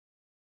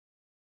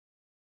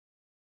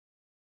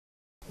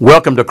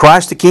Welcome to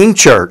Christ the King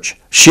Church,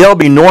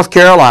 Shelby, North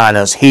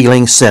Carolina's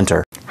Healing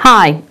Center.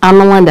 Hi, I'm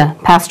Melinda,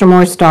 Pastor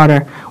Moore's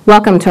daughter.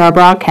 Welcome to our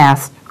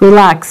broadcast.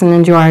 Relax and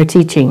enjoy our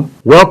teaching.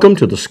 Welcome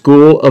to the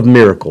School of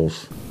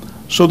Miracles.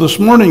 So this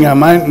morning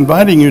I'm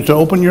inviting you to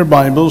open your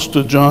Bibles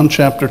to John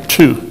chapter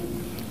 2.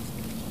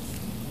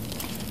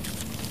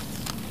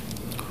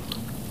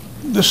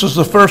 This is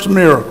the first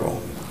miracle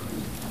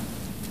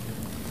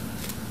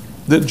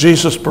that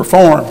Jesus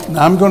performed.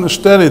 Now I'm going to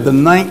study the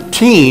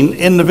 19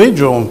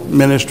 individual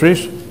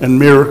ministries and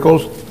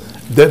miracles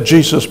that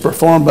Jesus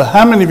performed, but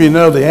how many of you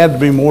know they had to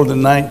be more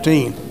than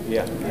 19?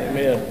 Yeah,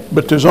 amen.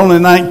 But there's only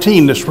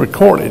 19 that's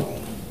recorded.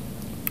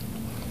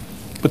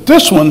 But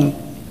this one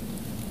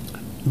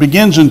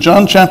begins in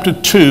John chapter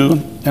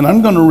 2, and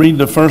I'm going to read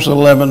the first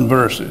 11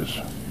 verses.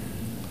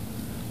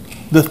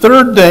 The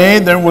third day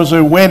there was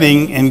a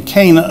wedding in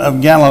Cana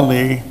of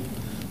Galilee,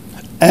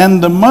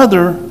 and the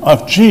mother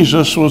of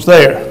Jesus was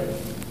there.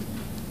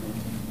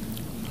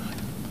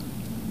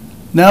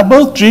 Now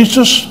both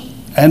Jesus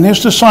and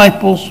his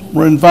disciples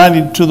were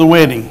invited to the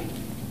wedding.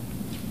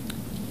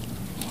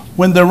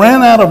 When they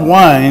ran out of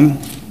wine,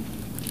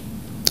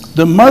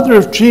 the mother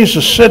of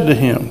Jesus said to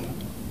him,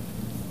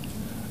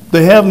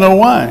 "They have no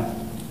wine."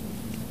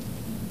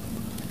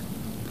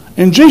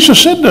 And Jesus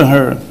said to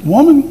her,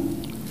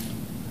 "Woman,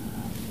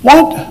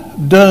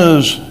 what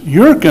does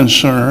your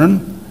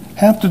concern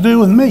have to do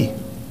with me?"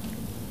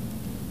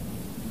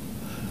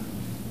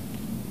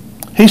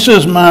 He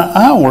says, "My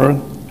hour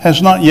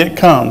has not yet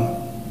come."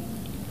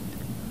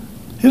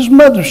 His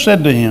mother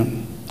said to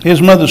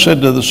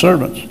the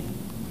servants,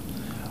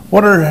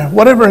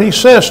 "Whatever he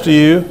says to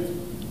you,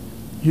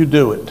 you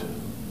do it."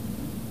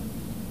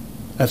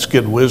 That's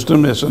good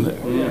wisdom, isn't it?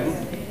 Yeah.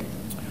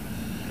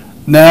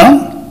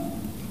 Now,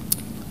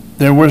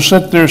 there were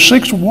set there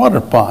 6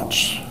 water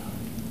pots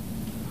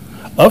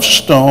of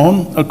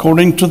stone,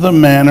 according to the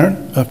manner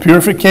of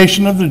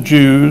purification of the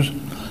Jews,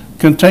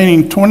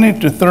 containing 20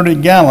 to 30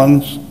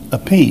 gallons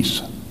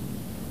apiece.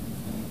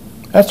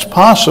 That's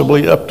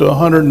possibly up to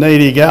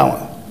 180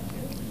 gallons.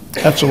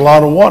 That's a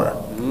lot of water.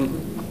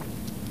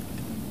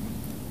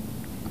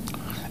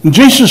 And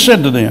Jesus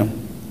said to them,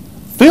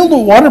 "Fill the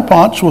water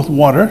pots with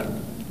water,"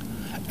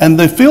 and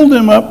they filled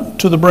them up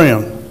to the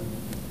brim.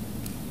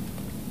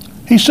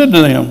 He said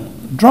to them,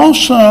 "Draw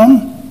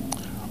some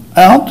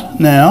out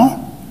now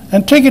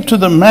and take it to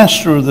the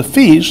master of the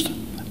feast,"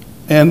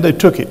 and they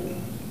took it.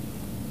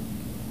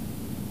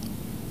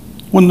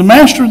 When the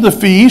master of the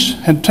feast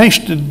had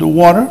tasted the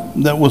water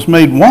that was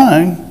made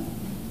wine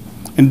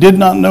and did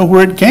not know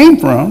where it came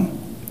from,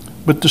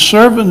 but the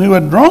servant who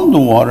had drawn the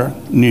water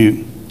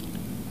knew,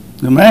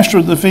 the master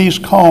of the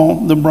feast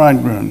called the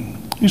bridegroom.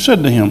 He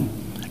said to him,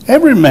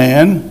 "Every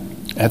man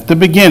at the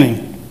beginning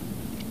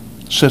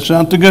sets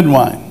out the good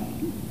wine,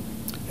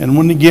 and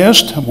when the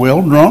guests have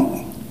well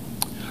drunk,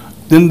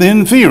 then the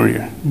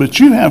inferior. But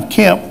you have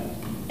kept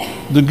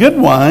the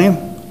good wine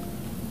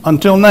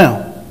until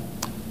now."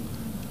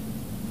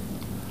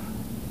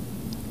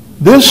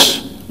 This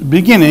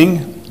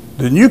beginning,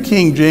 the New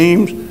King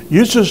James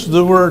uses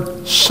the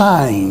word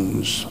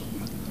signs,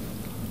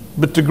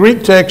 but the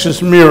Greek text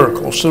is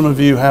miracles. Some of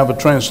you have a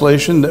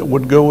translation that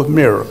would go with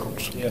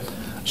miracles. Yes.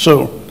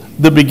 So,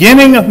 the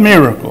beginning of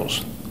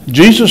miracles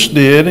Jesus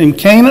did in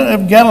Cana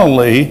of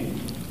Galilee,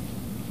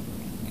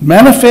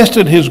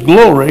 manifested his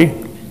glory,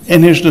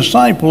 and his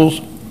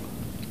disciples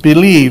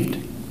believed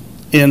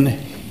in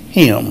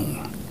him.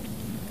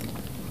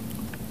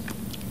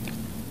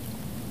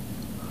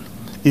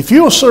 If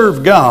you'll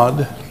serve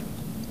God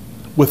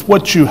with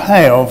what you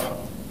have,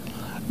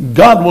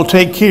 God will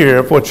take care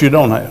of what you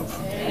don't have.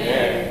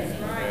 Amen.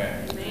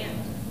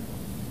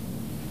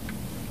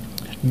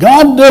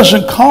 God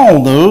doesn't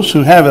call those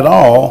who have it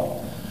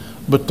all,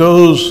 but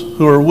those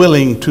who are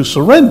willing to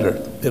surrender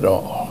it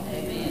all.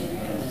 Amen.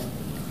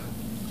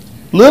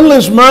 Little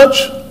is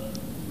much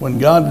when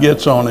God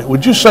gets on it.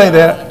 Would you say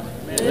that?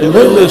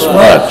 Little is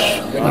much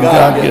when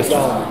God gets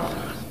on it.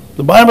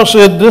 The Bible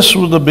said this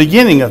was the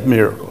beginning of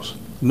miracles.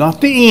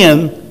 Not the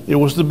end, it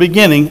was the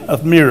beginning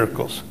of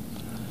miracles.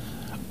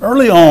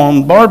 Early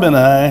on, Barb and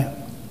I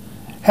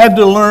had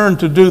to learn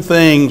to do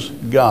things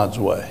God's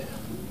way.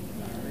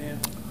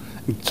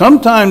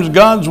 Sometimes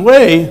God's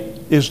way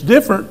is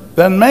different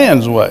than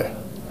man's way.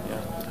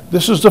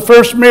 This is the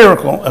first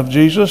miracle of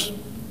Jesus.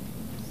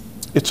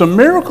 It's a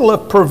miracle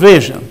of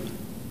provision.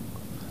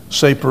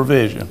 Say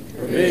provision.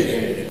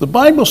 Provision. The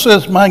Bible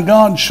says, "My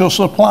God shall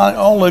supply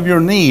all of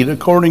your need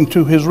according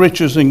to his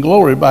riches and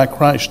glory by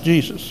Christ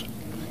Jesus."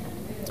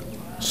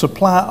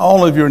 Supply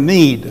all of your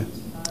need.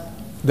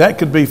 That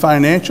could be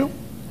financial.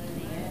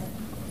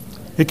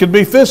 It could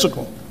be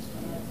physical.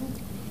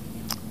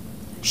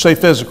 Say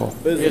physical.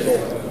 Physical.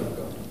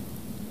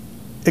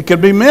 It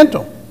could be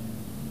mental.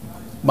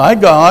 My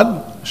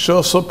God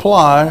shall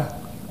supply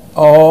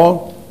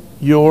all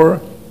your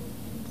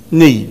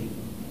need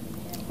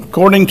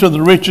according to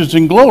the riches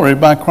and glory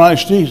by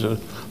Christ Jesus.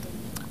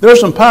 There are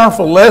some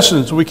powerful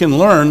lessons we can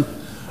learn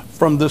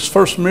from this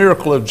first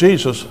miracle of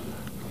Jesus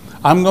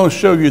I'm going to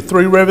show you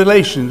 3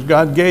 revelations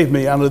God gave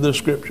me out of this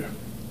scripture.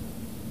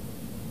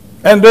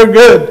 And they're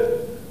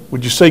good.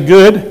 Would you say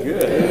good?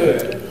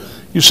 Good.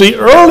 You see,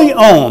 early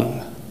on,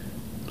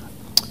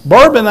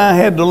 Barb and I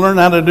had to learn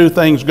how to do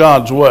things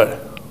God's way.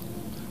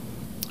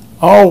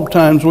 All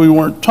times we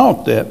weren't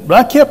taught that.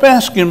 But I kept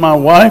asking my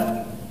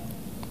wife,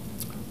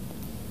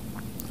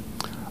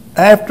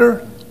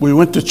 after we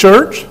went to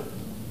church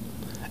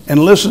and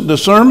listened to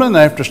sermon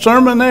after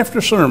sermon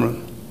after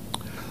sermon,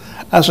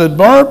 I said,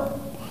 Barb,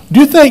 do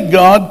you think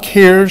God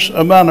cares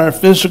about our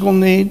physical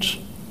needs,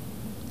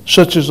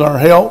 such as our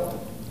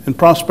health and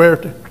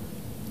prosperity?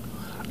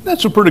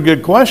 That's a pretty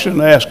good question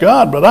to ask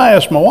God, but I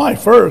asked my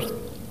wife first.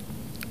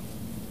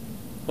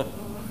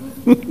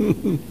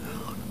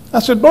 I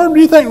said, Barb, do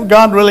you think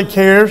God really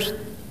cares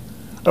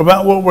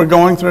about what we're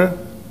going through?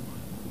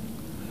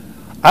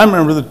 I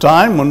remember the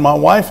time when my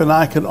wife and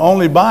I could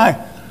only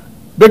buy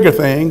bigger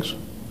things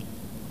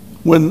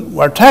when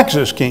our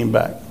taxes came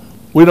back.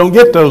 We don't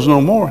get those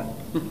no more.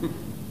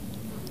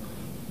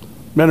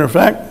 Matter of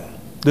fact,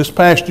 this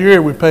past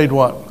year we paid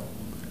what?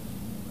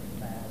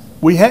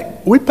 We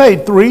paid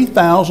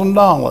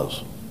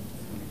 $3,000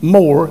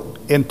 more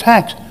in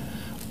tax.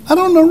 I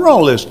don't know where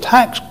all this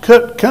tax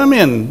cut come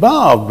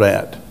involved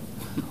at.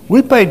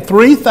 We paid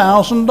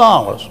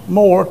 $3,000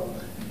 more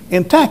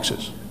in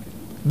taxes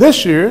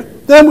this year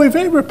than we've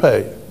ever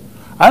paid.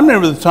 I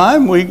remember the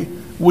time we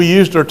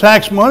used our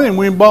tax money and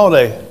we bought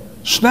a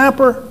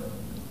snapper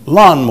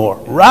lawnmower,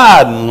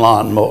 riding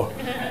lawnmower.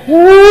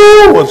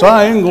 Woo, was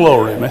I in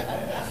glory, man.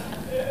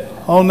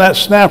 On that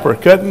snapper,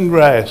 cutting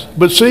grass.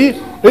 But see,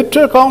 it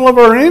took all of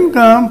our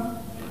income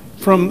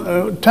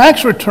from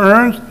tax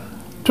returns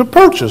to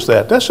purchase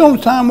that. That's the only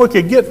time we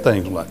could get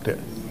things like that.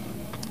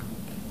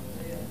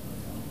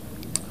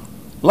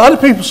 A lot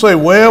of people say,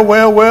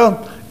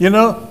 well, you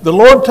know, the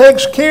Lord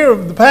takes care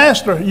of the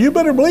pastor. You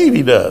better believe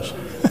he does.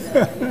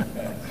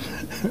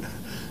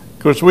 Of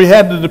course, we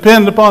had to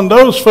depend upon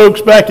those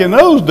folks back in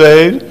those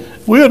days.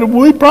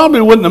 We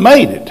probably wouldn't have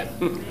made it.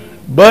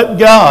 But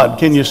God.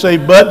 Can you say,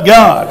 but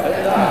God?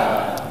 But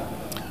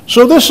God.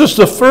 So this is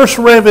the first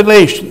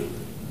revelation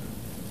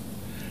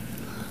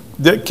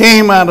that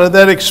came out of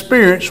that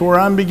experience where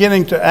I'm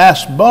beginning to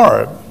ask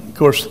Barb. Of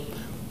course,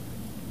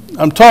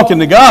 I'm talking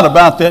to God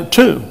about that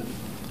too.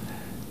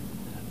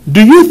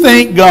 Do you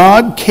think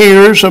God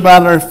cares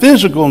about our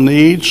physical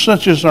needs,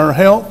 such as our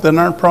health and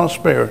our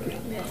prosperity?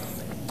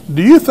 Yes.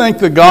 Do you think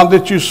the God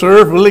that you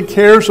serve really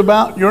cares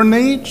about your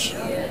needs?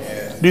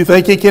 Yes. Do you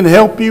think he can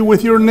help you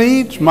with your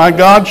needs? My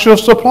God shall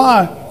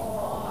supply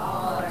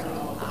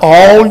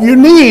all you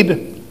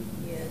need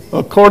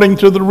according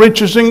to the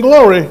riches and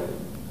glory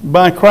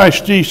by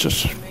Christ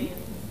Jesus.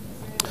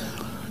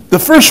 The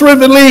first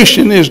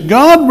revelation is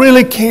God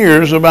really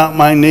cares about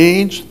my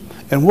needs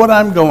and what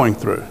I'm going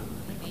through.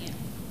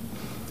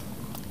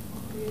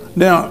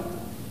 Now,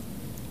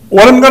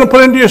 what I'm going to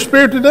put into your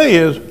spirit today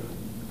is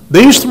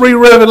these 3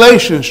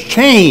 revelations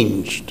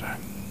changed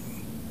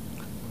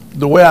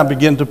the way I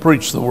begin to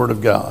preach the Word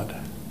of God.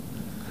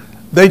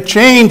 They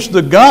changed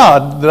the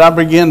God that I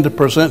begin to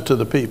present to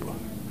the people.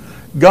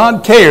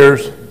 God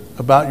cares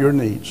about your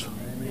needs.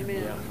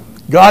 Amen.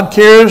 God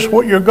cares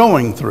what you're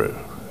going through.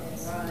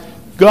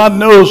 God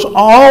knows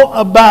all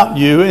about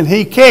you, and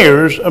he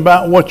cares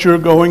about what you're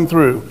going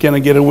through. Can I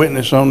get a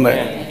witness on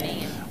that?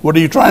 Amen. What are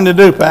you trying to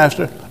do,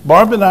 Pastor?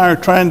 Barb and I are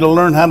trying to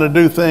learn how to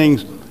do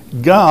things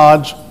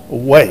God's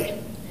way.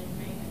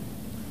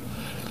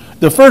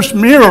 The first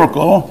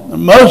miracle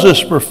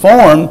Moses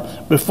performed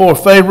before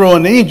Pharaoh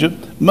in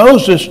Egypt,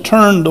 Moses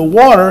turned the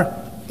water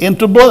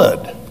into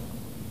blood.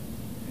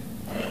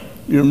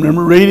 You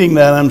remember reading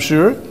that, I'm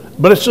sure.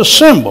 But it's a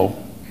symbol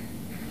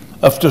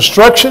of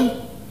destruction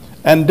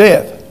and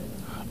death.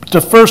 But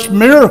the first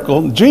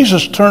miracle,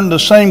 Jesus turned the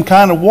same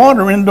kind of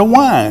water into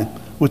wine,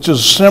 which is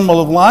a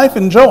symbol of life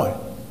and joy.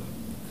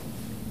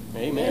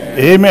 Amen.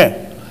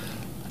 Amen.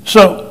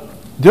 So,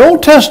 the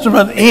Old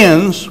Testament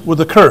ends with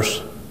a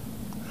curse.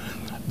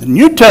 The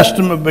New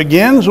Testament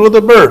begins with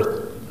a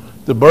birth,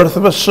 the birth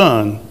of a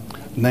son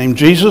named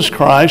Jesus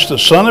Christ, the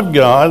Son of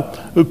God,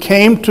 who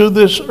came to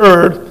this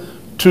earth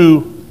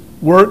to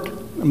work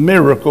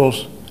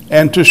miracles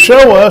and to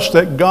show us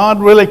that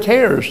God really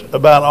cares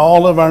about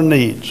all of our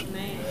needs.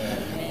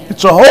 Amen.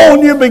 It's a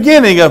whole new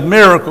beginning of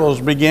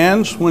miracles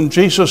begins when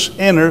Jesus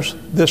enters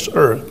this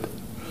earth.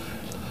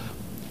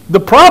 The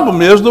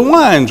problem is the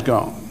wine's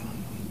gone.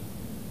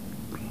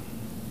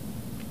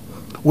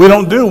 We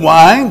don't do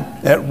wine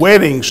at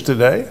weddings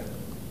today.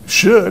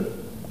 Should.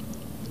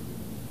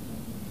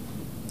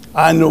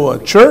 I know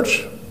a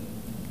church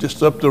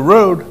just up the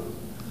road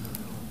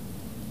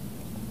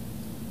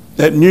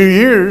at New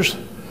Year's,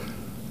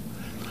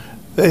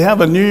 they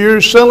have a New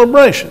Year's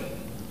celebration.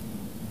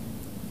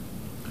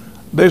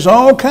 There's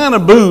all kind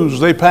of booze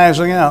they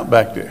passing out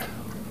back there.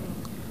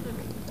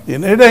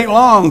 And it ain't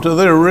long till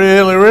they're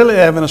really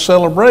having a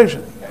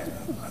celebration.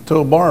 I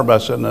told Barb, I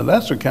said, now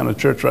that's the kind of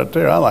church right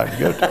there I like to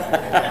go to.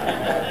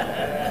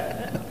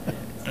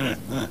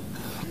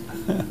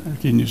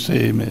 Can you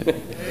say amen?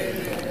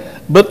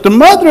 But the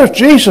mother of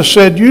Jesus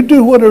said, you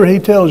do whatever he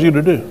tells you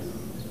to do.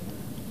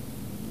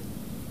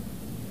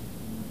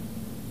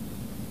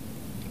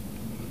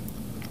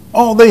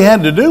 All they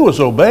had to do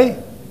was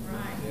obey.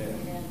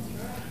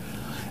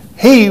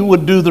 He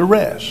would do the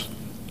rest.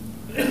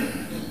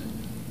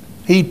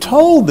 He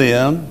told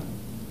them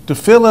to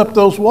fill up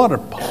those water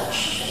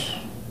pots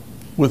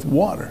with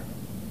water.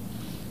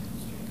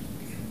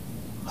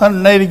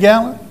 180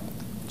 gallons?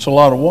 It's a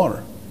lot of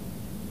water.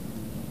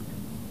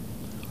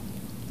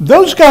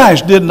 Those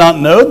guys did not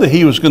know that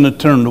he was going to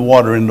turn the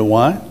water into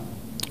wine.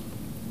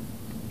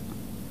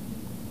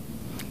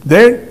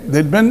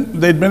 They'd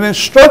been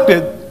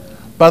instructed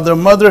by the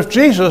mother of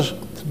Jesus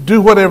to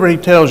do whatever he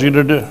tells you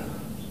to do.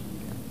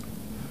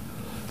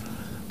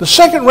 The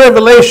second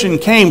revelation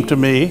came to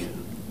me.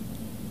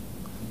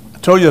 I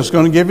told you I was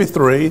going to give you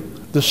three.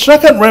 The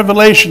second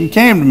revelation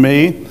came to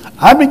me.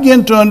 I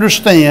began to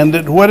understand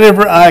that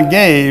whatever I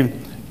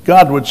gave,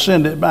 God would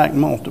send it back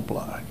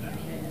multiplied.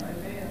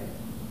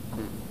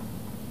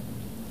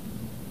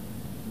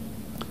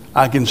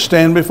 I can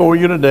stand before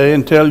you today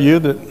and tell you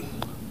that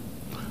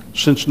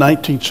since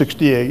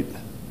 1968,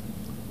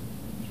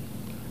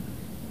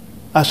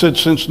 I said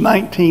since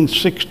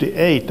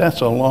 1968, that's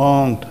a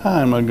long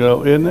time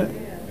ago, isn't it?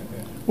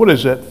 What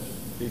is that?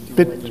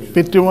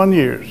 51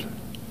 years.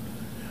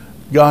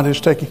 God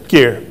has taken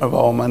care of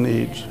all my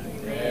needs.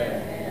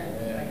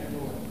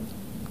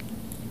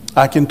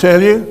 I can tell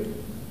you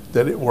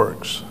that it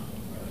works.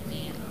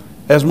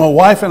 As my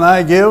wife and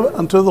I give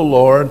unto the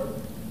Lord,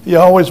 he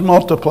always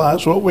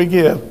multiplies what we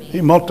give.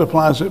 He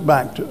multiplies it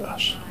back to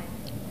us.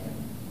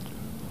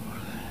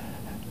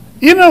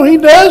 You know, he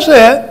does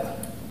that.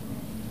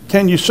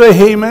 Can you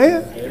say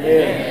amen?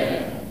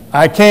 Amen.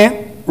 I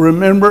can't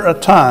remember a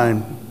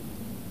time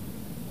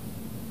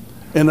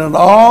in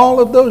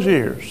all of those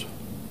years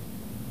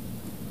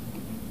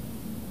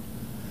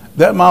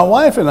that my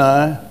wife and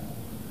I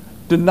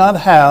did not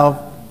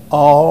have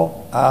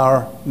all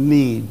our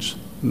needs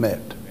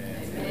met.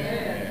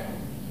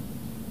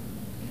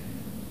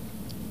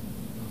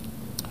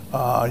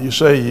 You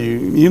say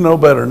you know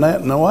better than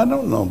that. No, I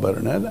don't know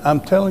better than that. I'm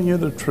telling you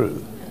the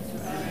truth.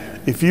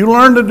 If you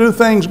learn to do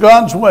things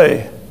God's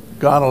way,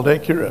 God will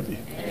take care of you.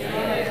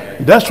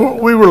 That's what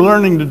we were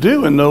learning to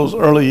do in those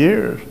early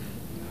years.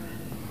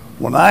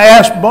 When I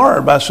asked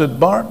Barb, I said,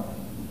 Barb,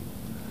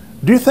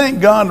 do you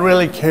think God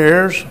really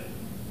cares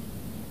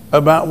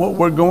about what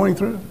we're going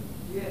through?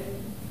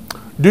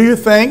 Do you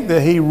think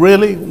that he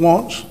really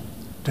wants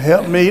to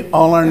help meet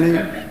all our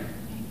needs?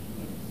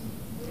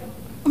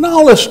 And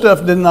all this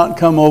stuff did not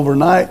come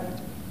overnight,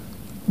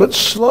 but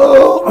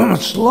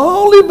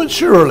slowly but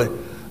surely,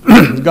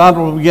 God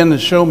will begin to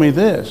show me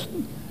this,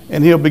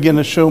 and he'll begin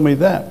to show me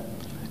that.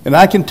 And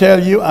I can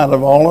tell you, out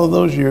of all of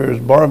those years,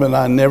 Barb and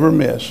I never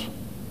miss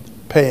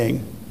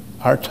paying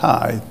our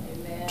tithe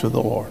to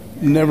the Lord.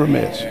 Never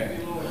miss.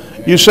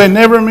 You say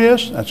never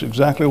miss? That's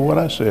exactly what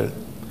I said.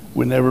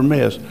 We never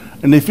miss.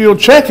 And if you'll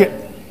check it,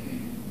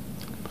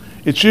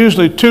 it's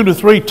usually 2 to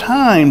 3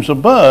 times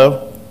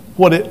above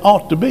what it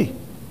ought to be.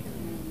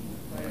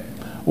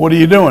 What are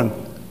you doing?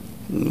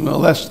 Well,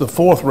 that's the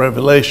fourth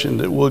revelation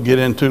that we'll get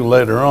into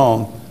later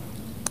on,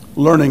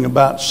 learning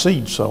about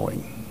seed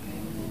sowing.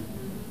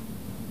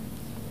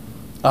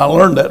 I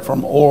learned that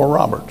from Oral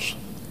Roberts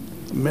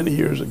many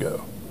years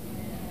ago.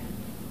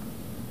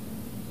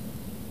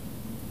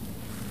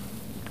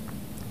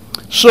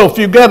 So if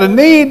you've got a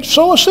need,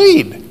 sow a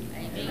seed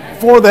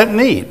for that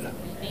need.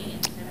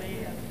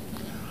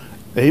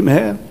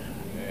 Amen.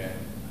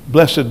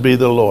 Blessed be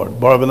the Lord.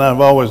 Barb and I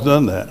have always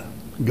done that.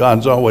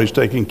 God's always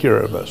taking care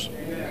of us.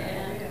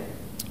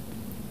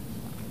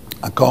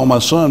 I called my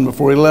son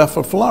before he left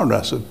for Florida.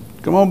 I said,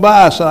 come on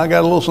by. I said, I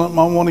got a little something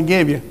I want to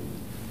give you.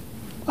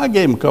 I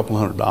gave him a couple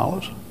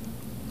 $100.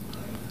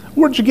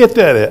 Where'd you get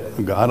that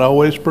at? God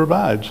always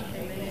provides.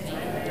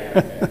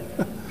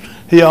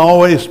 He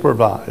always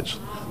provides.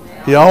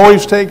 He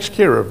always takes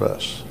care of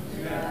us.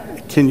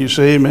 Can you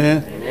say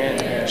amen?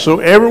 Amen? So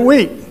every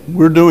week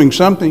we're doing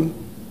something.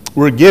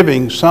 We're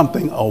giving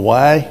something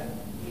away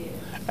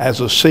as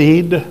a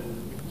seed.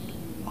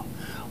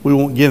 We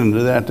won't get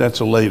into that. That's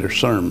a later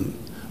sermon.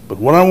 But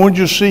what I want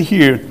you to see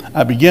here,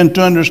 I began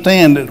to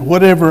understand that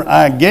whatever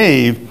I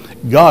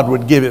gave, God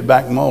would give it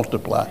back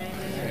multiplied.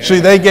 See,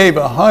 they gave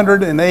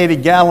 180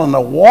 gallons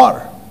of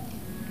water,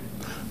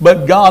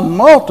 but God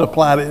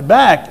multiplied it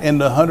back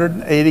into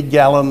 180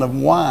 gallons of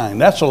wine.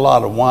 That's a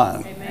lot of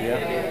wine.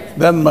 Amen.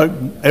 Doesn't make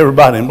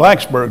everybody in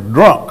Blacksburg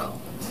drunk.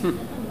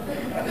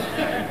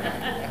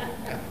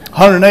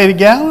 180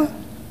 gallons?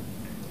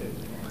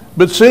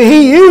 But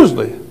see,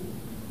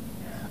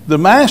 the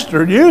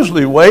master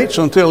usually waits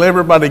until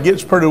everybody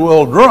gets pretty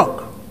well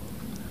drunk.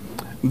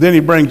 Then he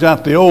brings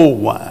out the old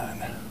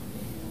wine.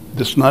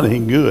 That's not any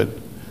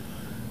good.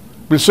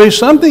 But see,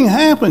 something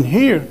happened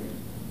here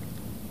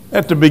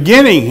at the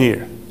beginning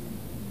here.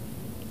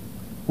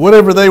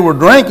 Whatever they were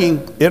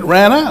drinking, it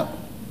ran out.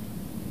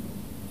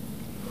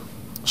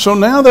 So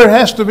now there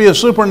has to be a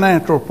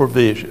supernatural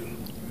provision.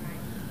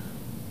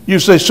 You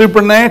say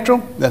supernatural?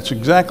 That's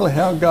exactly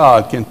how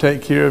God can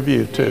take care of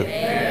you too.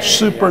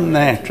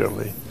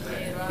 Supernaturally.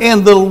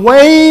 In the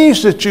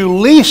ways that you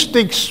least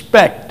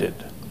expected,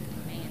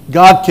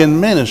 God can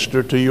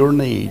minister to your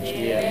needs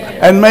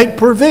and make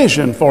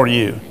provision for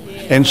you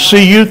and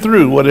see you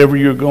through whatever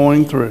you're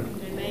going through.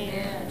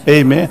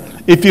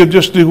 Amen. If you'll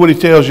just do what he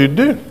tells you to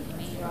do.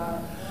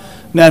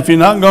 Now, if you're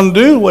not going to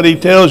do what he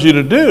tells you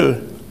to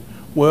do,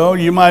 well,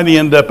 you might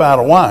end up out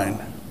of wine.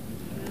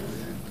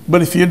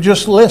 But if you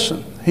just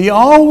listen, he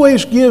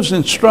always gives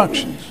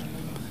instructions.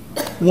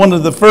 One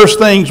of the first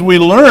things we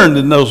learned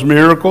in those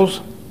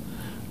miracles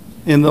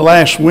in the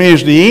last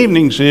Wednesday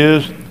evenings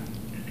is,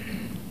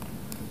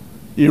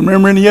 you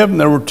remember any of them?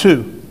 There were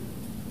 2.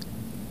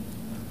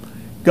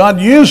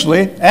 God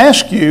usually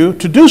asks you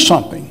to do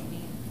something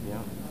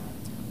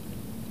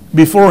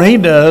before he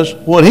does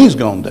what he's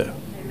going to do.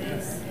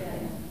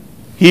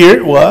 Here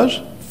it was,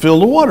 fill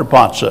the water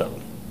pots up.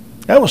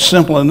 That was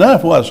simple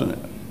enough, wasn't it?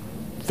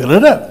 Fill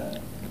it up.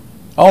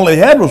 All they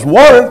had was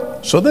water,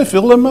 so they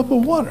filled them up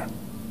with water.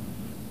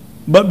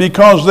 But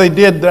because they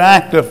did the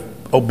act of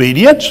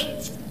obedience,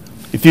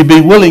 if you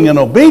be willing and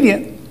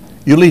obedient,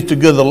 you'll eat the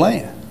good of the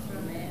land.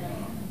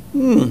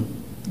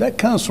 That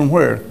comes from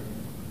where?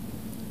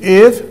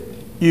 If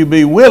you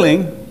be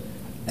willing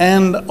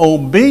and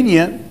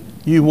obedient,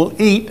 you will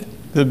eat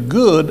the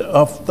good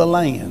of the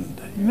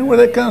land. You know where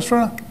that comes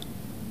from?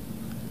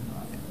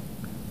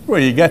 Well,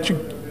 you got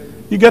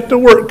the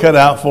work cut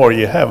out for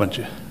you, haven't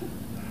you?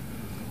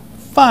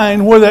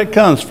 Find where that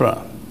comes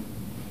from.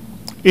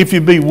 If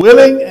you be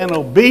willing and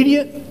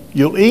obedient,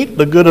 you'll eat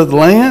the good of the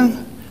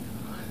land.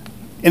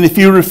 And if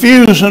you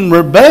refuse and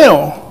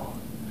rebel,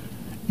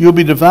 you'll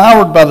be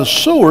devoured by the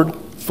sword,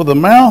 for the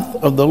mouth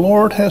of the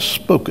Lord has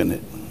spoken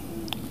it.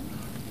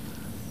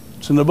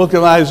 It's in the book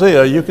of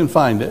Isaiah. You can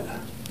find it.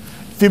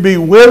 If you be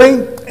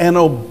willing and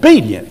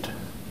obedient.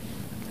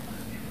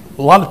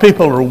 A lot of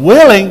people are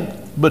willing,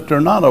 but they're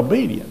not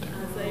obedient.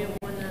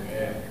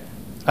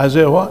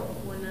 Isaiah what?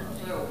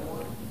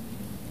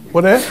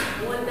 What that?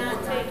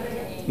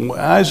 119.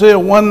 Isaiah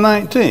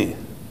 119.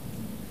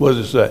 What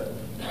does it say?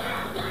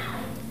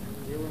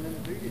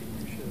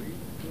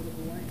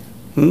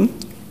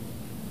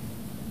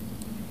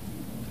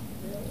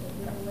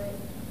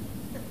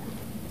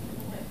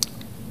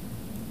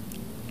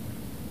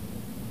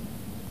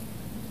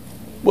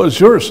 What does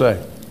yours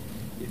say?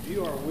 If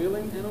you are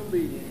willing and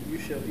obedient, you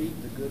shall eat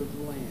the good of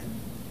the land.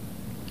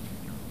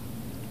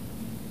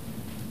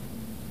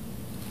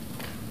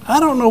 I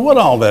don't know what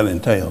all that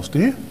entails, do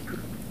you?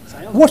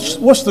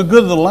 What's the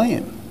good of the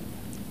land?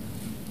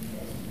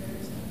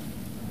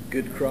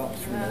 Good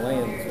crops from the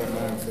land is what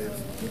mine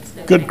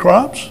says. Good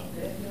crops?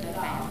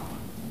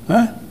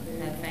 Huh?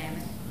 No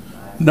famine.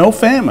 No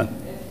famine.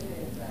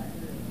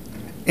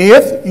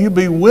 If you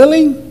be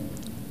willing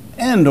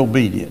and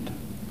obedient,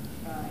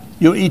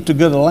 you'll eat the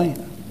good of the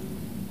land.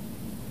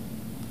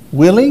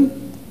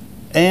 Willing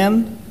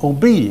and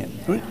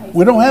obedient.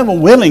 We don't have a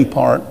willing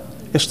part.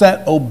 It's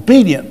that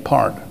obedient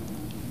part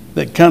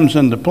that comes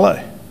into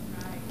play.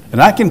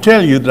 And I can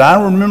tell you that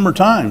I remember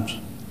times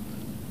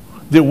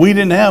that we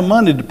didn't have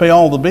money to pay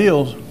all the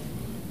bills,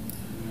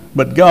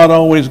 but God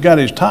always got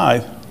his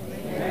tithe.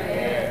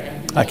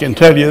 I can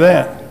tell you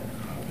that.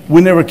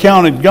 We never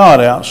counted God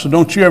out, so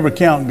don't you ever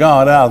count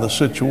God out of the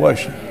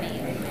situation.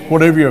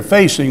 Whatever you're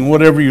facing,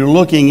 whatever you're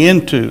looking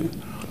into,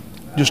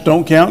 just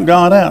don't count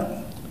God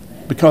out,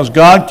 because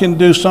God can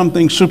do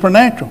something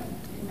supernatural.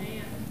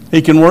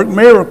 He can work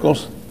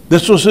miracles.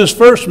 This was his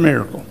first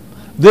miracle.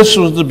 This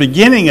was the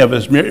beginning of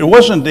his miracle. It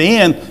wasn't the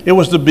end, it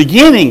was the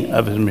beginning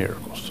of his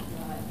miracles.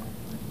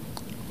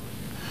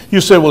 You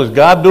say, well, is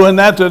God doing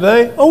that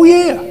today? Oh,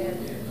 yeah.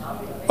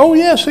 Oh,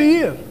 yes, he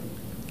is.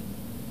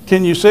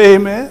 Can you say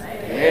amen?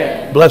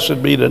 Amen.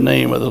 Blessed be the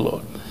name of the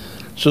Lord.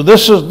 So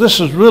this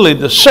is really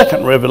the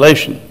second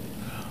revelation.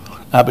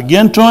 I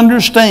began to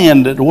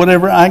understand that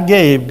whatever I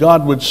gave,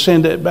 God would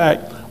send it back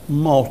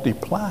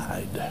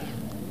multiplied.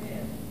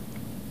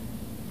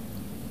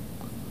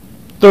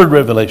 Third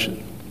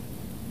revelation.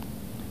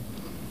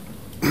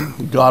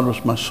 God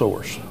was my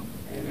source.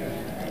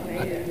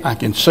 I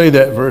can say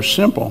that very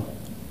simple.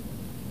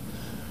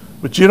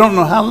 But you don't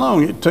know how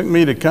long it took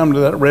me to come to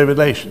that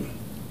revelation.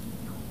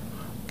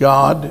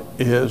 God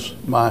is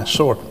my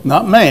source.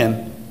 Not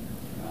man,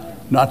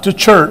 not the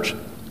church,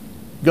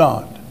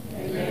 God.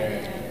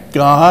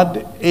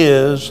 God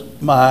is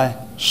my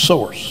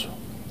source.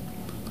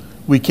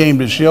 We came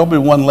to Shelby.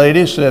 One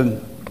lady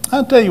said,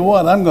 I'll tell you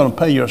what, I'm going to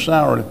pay your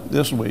salary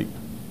this week.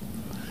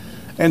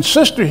 And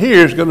sister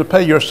here is going to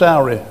pay your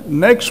salary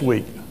next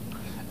week.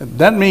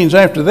 That means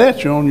after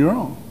that you're on your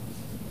own.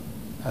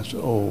 I said,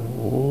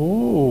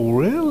 oh,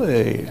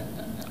 really?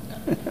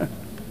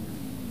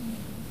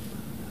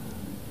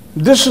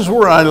 This is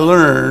where I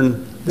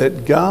learned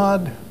that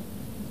God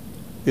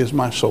is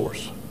my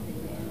source.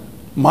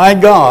 My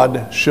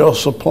God shall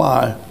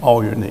supply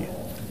all your need.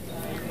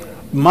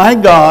 My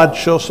God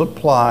shall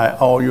supply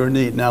all your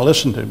need. Now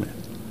listen to me.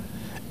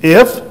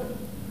 If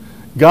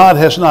God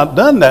has not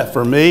done that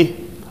for me,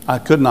 I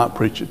could not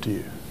preach it to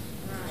you.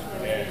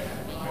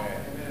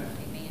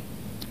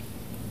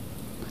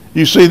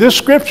 You see, this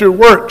scripture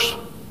works.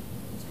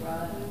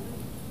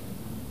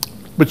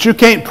 But you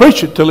can't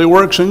preach it till it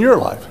works in your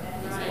life.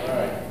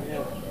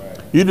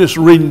 You just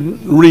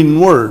reading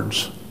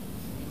words.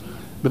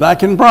 But I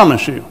can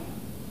promise you,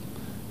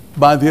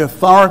 by the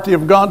authority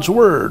of God's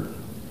word,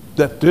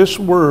 that this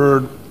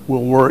word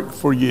will work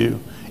for you.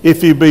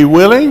 If you be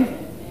willing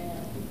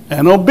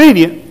and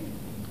obedient,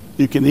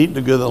 you can eat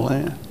the good of the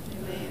land.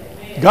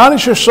 God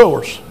is your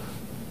source.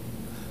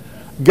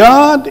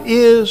 God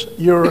is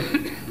your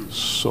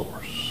source.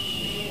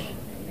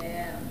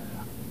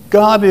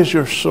 God is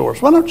your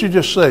source. Why don't you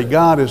just say,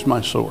 God is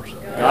my source?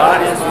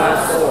 God is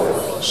my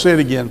source. Say it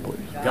again, please.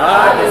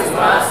 God is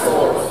my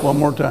source. One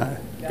more time.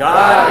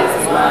 God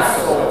is my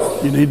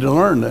source. You need to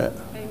learn that.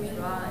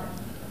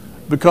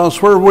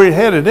 Because where we're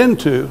headed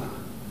into,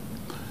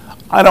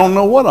 I don't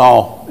know what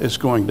all is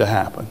going to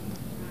happen.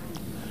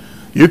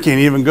 You can't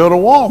even go to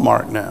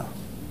Walmart now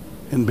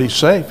and be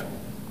safe.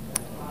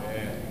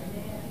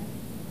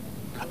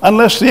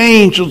 Unless the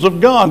angels of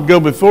God go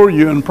before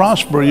you and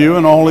prosper you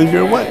in all of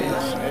your ways.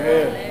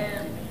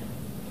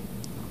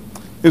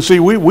 And see,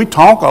 we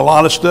talk a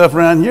lot of stuff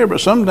around here,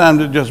 but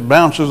sometimes it just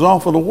bounces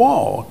off of the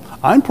wall.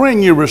 I'm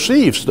praying you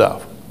receive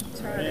stuff.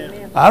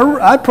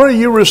 I pray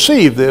you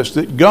receive this,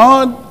 that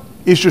God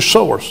is your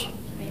source.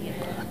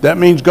 That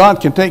means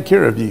God can take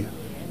care of you.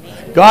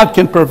 God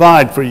can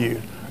provide for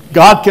you.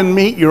 God can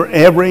meet your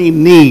every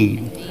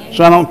need.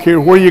 So I don't care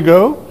where you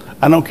go.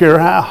 I don't care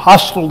how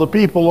hostile the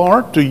people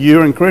are to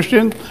you and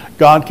Christian.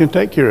 God can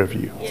take care of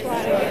you.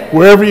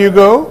 Wherever you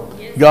go,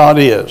 God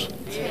is.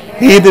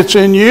 He that's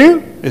in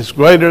you is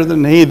greater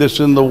than he that's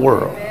in the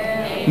world.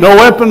 No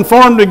weapon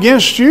formed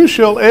against you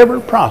shall ever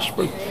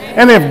prosper.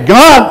 And if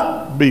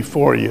God be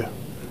for you,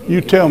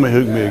 you tell me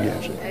who can be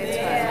against you.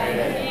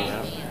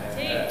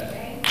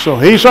 So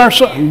he's our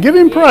son. Give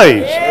him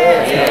praise.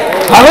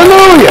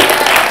 Hallelujah.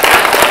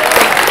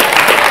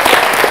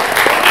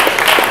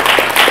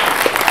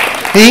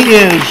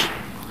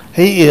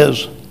 He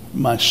is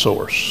my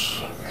source.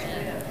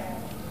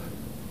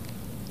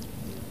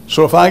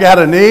 So if I got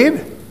a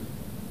need,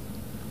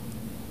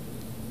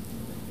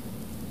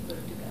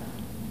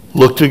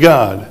 look to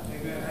God.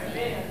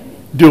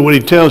 Do what he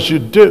tells you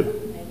to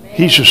do.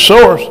 He's your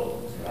source.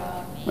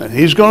 And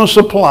he's going to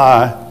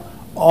supply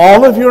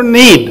all of your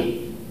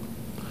need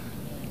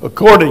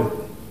according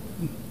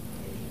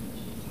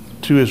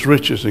to his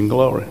riches and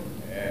glory.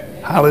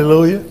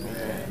 Hallelujah.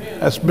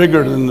 That's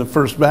bigger than the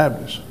First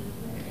Baptist.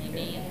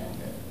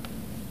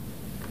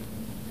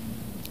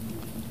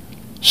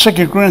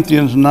 2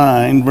 Corinthians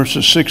 9,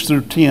 verses 6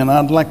 through 10.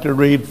 I'd like to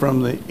read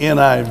from the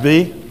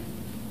NIV.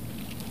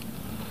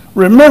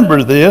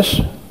 Remember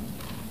this.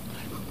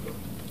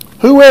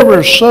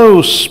 Whoever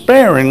sows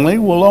sparingly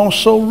will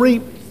also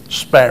reap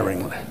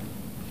sparingly.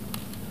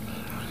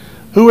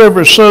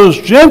 Whoever sows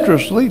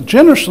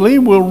generously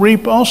will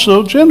reap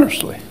also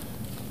generously.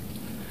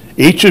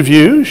 Each of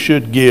you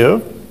should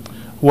give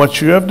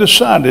what you have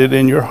decided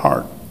in your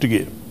heart to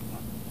give,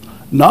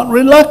 not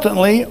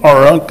reluctantly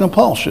or on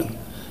compulsion.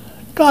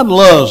 God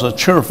loves a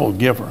cheerful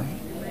giver.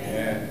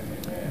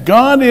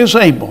 God is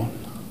able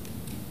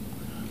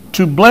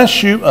to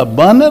bless you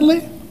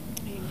abundantly,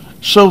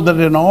 so that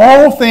in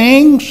all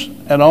things,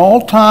 at all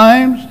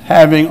times,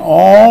 having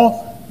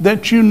all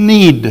that you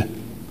need,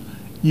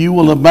 you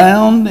will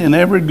abound in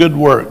every good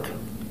work.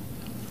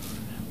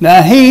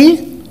 Now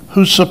he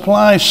who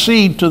supplies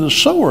seed to the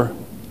sower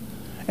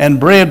and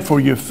bread for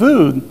your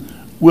food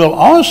will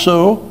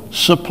also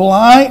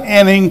supply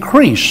and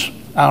increase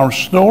our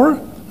store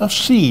of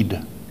seed,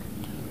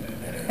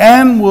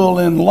 and will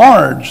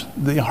enlarge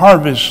the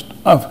harvest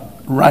of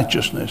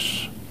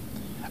righteousness.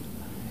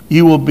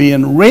 You will be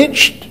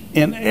enriched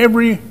in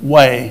every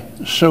way,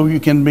 so you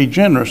can be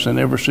generous in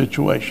every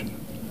situation.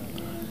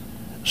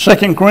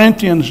 2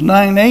 Corinthians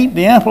 9:8,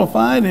 the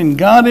Amplified, and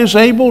God is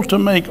able to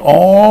make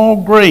all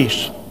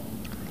grace,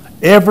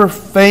 every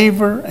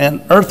favor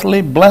and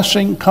earthly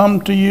blessing come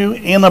to you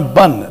in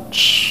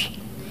abundance.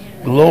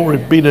 Glory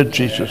be to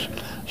Jesus.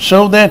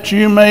 So that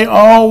you may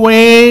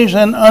always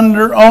and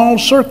under all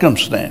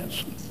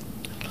circumstance,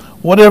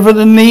 whatever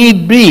the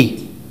need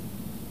be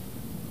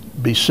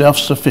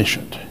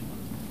self-sufficient,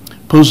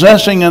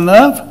 possessing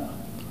enough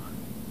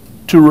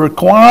to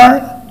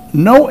require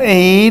no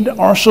aid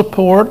or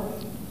support,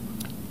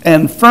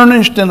 and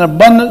furnished in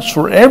abundance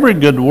for every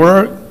good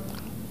work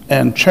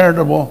and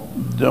charitable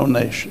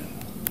donation.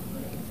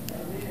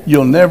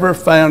 You'll never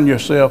find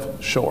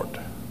yourself short.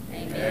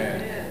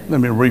 Amen.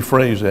 Let me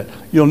rephrase that.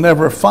 You'll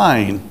never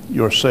find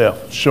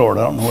yourself short.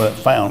 I don't know where that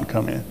found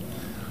come in.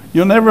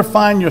 You'll never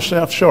find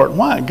yourself short.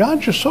 Why?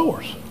 God's your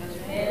source.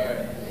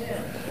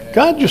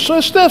 God, your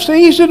source. Stuff's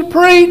easy to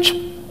preach.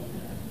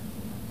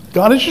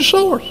 God is your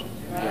source.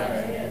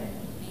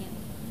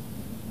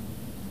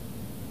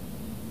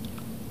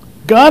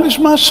 God is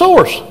my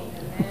source.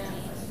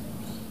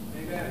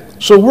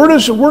 So where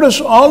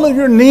does all of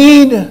your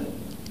need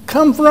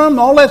come from?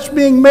 All that's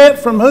being met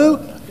from who?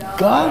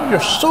 God,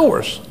 your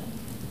source.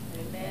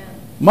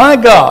 My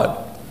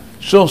God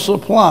shall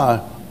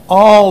supply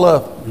all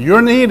of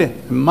Your need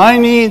and my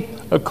need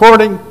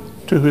according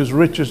to his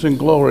riches and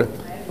glory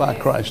by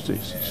Christ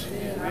Jesus.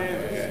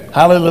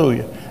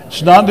 Hallelujah.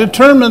 It's not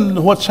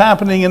determined what's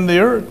happening in the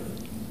earth.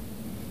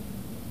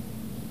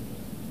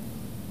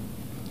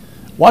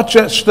 Watch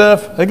that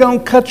stuff. They're going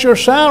to cut your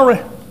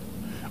salary.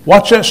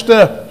 Watch that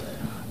stuff.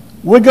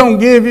 We're going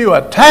to give you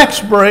a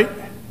tax break.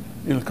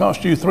 It'll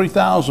cost you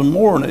 $3,000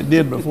 more than it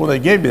did before they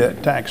gave you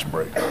that tax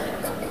break.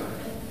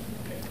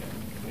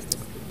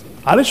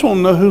 I just want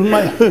to know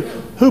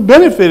who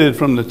benefited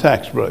from the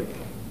tax break.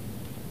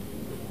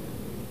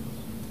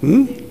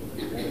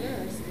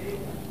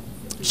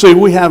 See,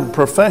 we have a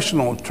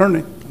professional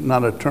attorney,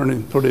 not attorney,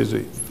 what is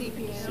he?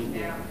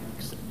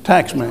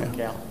 Tax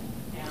man.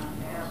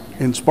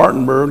 In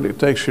Spartanburg that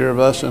takes care of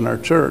us in our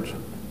church.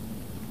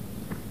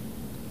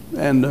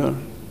 And of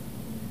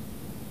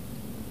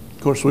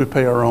course we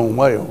pay our own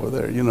way over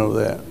there, you know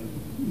that.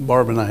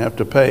 Barb and I have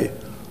to pay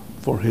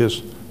for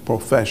his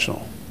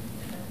professional.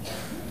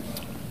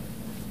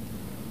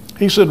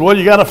 He said, well,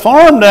 you got a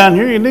farm down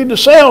here, you need to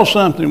sell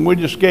something. We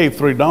just gave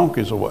 3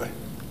 donkeys away.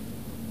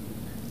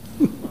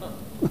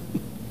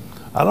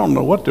 I don't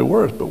know what they're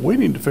worth, but we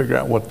need to figure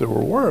out what they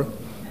were worth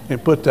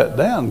and put that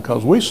down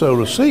because we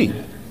sowed a seed.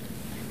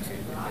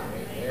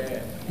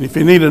 If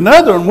you need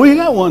another one, we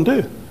got one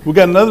too. We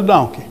got another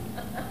donkey.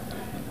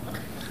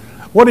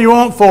 What do you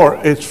want for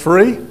it? It's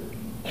free.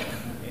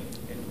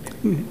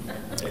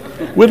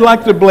 We'd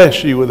like to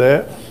bless you with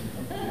that.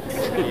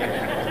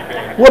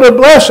 What a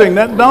blessing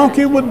that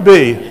donkey would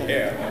be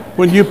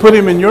when you put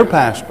him in your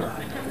pasture.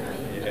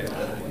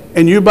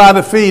 And you buy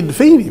the feed to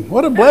feed him.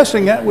 What a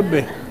blessing that would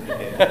be.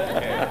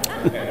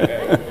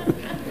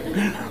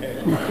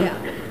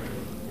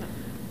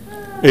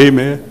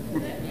 Amen.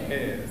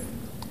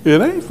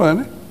 It ain't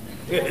funny.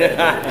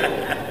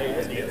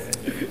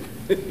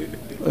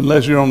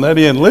 Unless you're on that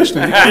end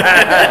listening.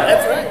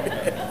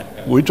 That's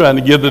right. We're trying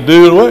to give the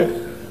dude away.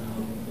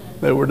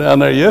 They were down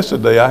there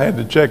yesterday. I had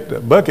to check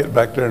the bucket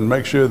back there and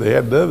make sure they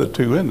had the other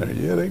 2 in there.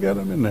 Yeah, they got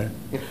them in there.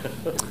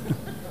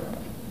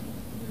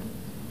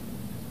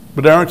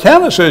 But our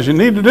accountant says you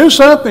need to do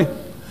something.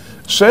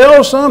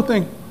 Sell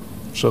something.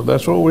 So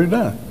that's what we've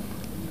done.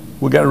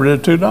 We got rid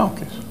of 2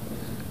 donkeys.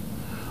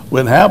 We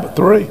didn't have but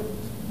 3.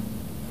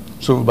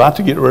 So we're about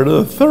to get rid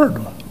of the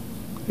 3rd one,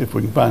 if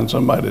we can find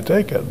somebody to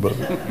take that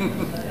bucket.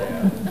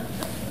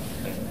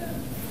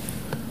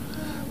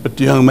 But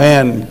the young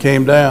man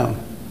came down.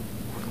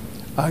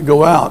 I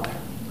go out.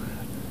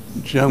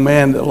 This young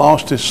man that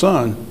lost his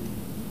son,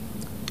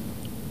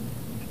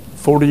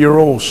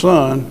 40-year-old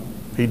son,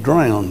 he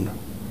drowned.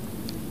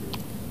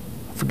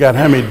 I forgot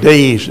how many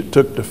days it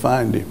took to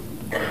find him.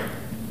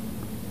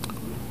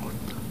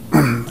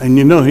 And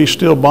you know, he's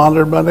still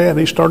bothered by that.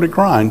 He started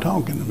crying,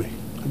 talking to me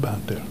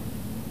about that.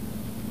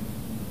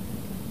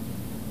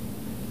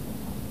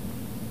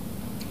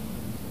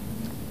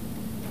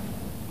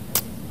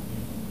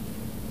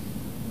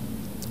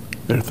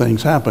 There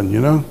things happen, you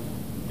know.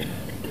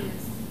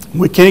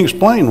 We can't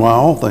explain why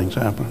all things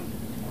happen.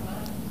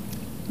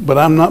 But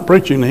I'm not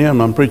preaching to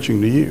him, I'm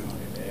preaching to you.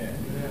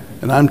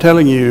 And I'm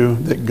telling you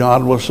that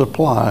God will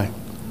supply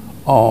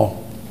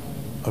all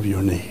of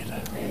your need.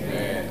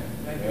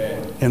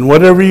 And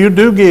whatever you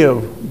do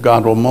give,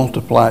 God will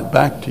multiply it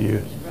back to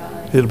you.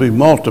 It'll be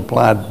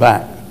multiplied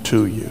back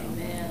to you.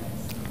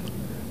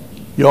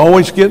 You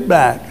always get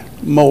back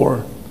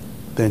more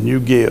than you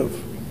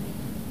give.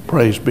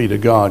 Praise be to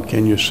God.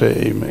 Can you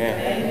say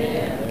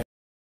amen?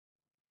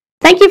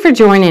 Thank you for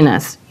joining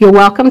us. You're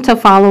welcome to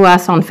follow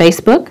us on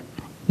Facebook,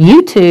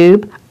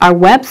 YouTube, our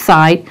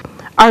website.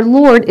 Our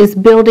Lord is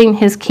building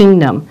His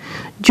kingdom.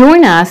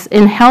 Join us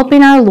in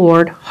helping our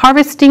Lord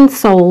harvesting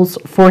souls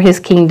for His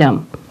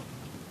kingdom.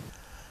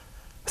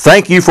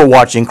 Thank you for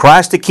watching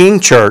Christ the King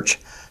Church,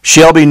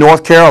 Shelby,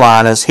 North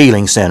Carolina's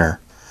Healing Center.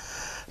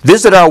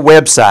 Visit our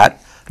website,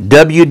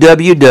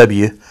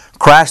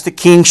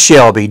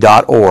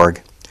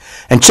 www.christthekingshelby.org,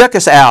 and check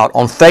us out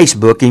on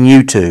Facebook and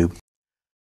YouTube.